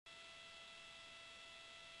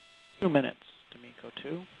2 minutes to MECO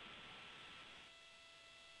 2.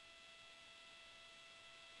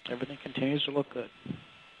 Everything continues to look good.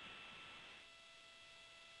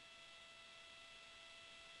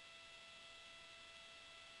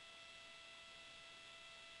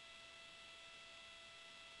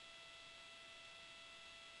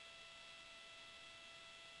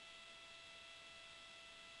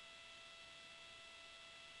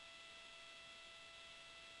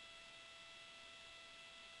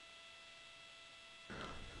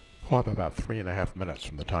 We'll have about 3.5 minutes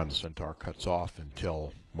from the time the Centaur cuts off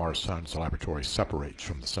until Mars Science Laboratory separates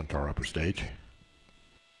from the Centaur upper stage.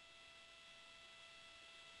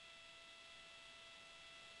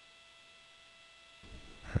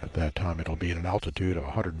 At that time, it'll be at an altitude of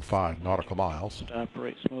 105 nautical miles. To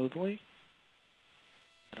operate smoothly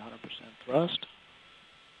at 100% thrust.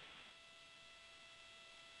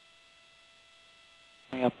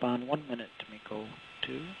 Coming up on 1 minute to MECO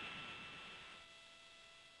 2.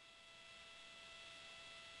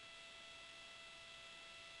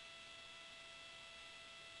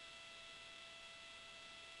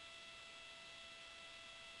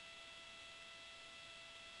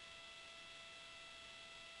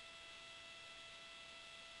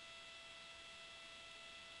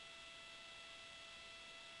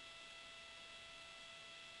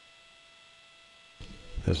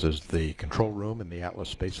 This is the control room in the Atlas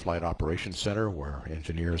Space Flight Operations Center, where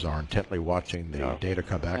engineers are intently watching the data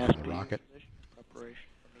come back from the rocket. Preparation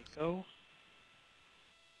for MECO.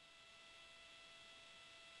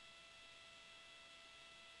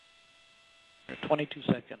 There are 22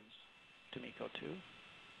 seconds to MECO 2.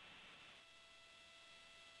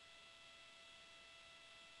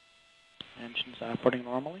 Engines operating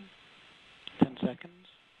normally. 10 seconds.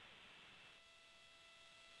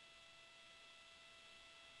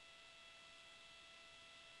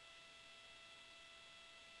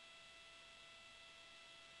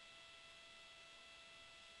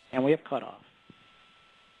 And we have cutoff.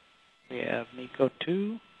 We have MECO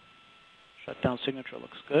 2. Shutdown signature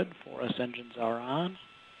looks good. 4S engines are on.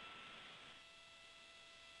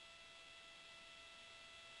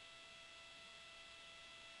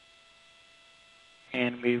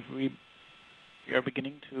 And we are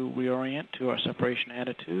beginning to reorient to our separation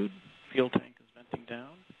attitude. Fuel tank is venting down.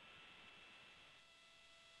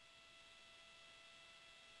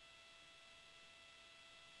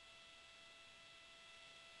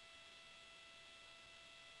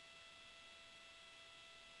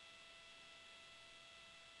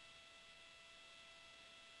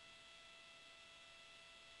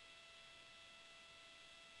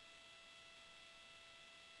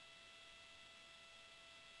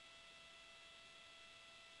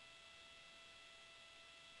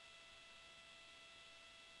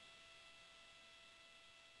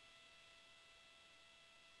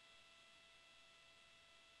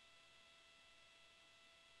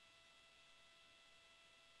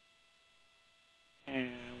 And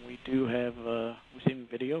we do have receiving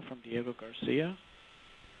video from Diego Garcia.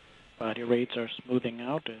 Body rates are smoothing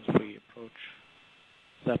out as we approach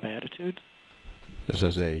SEP attitude. This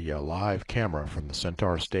is a live camera from the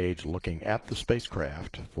Centaur stage looking at the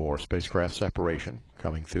spacecraft for spacecraft separation,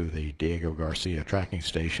 coming through the Diego Garcia tracking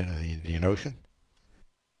station in the Indian Ocean.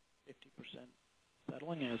 50%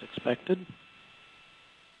 settling as expected.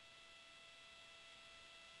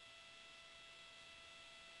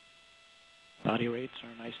 Body rates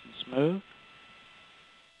are nice and smooth.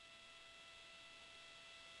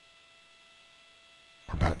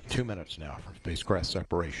 We're about 2 minutes now from spacecraft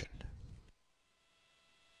separation.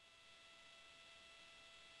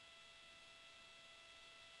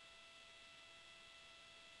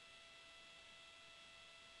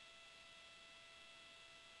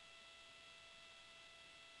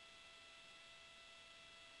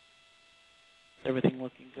 Everything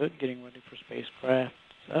looking good, getting ready for spacecraft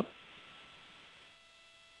up.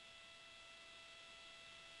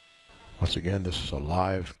 Once again, this is a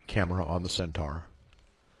live camera on the Centaur,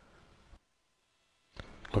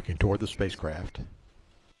 looking toward the spacecraft.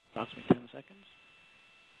 Approximately 10 seconds.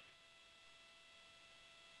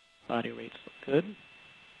 Body rates look good.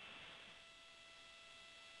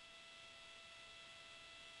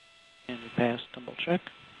 And we passed tumble check.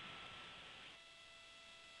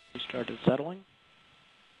 We started settling.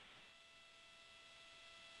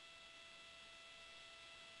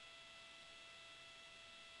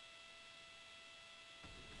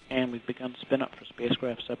 And we've begun spin up for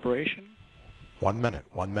spacecraft separation. 1 minute,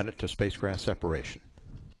 1 minute to spacecraft separation.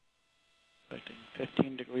 Expecting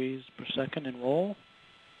 15 degrees per second in roll.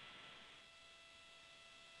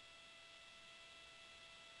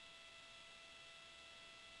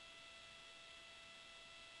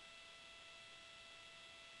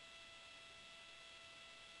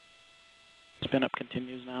 Spin-up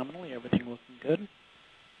continues nominally, everything looking good.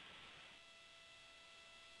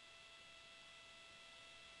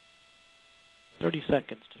 "30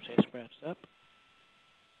 seconds to spacecraft's up.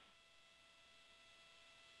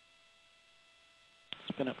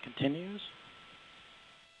 Spin-up continues.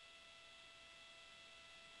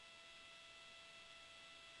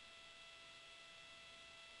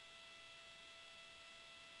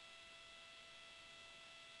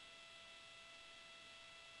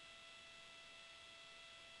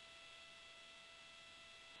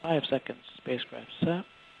 "5 seconds, spacecraft set.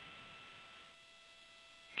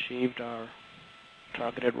 Achieved our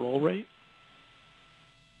targeted roll rate.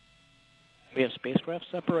 We have spacecraft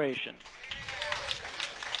separation.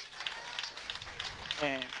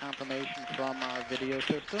 And confirmation from our video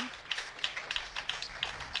system.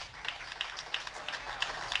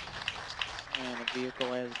 And the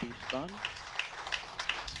vehicle has despun.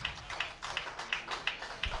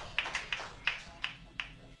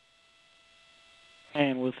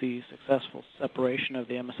 And with the successful separation of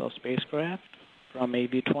the MSL spacecraft from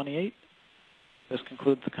AV-28, this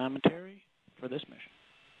concludes the commentary for this mission.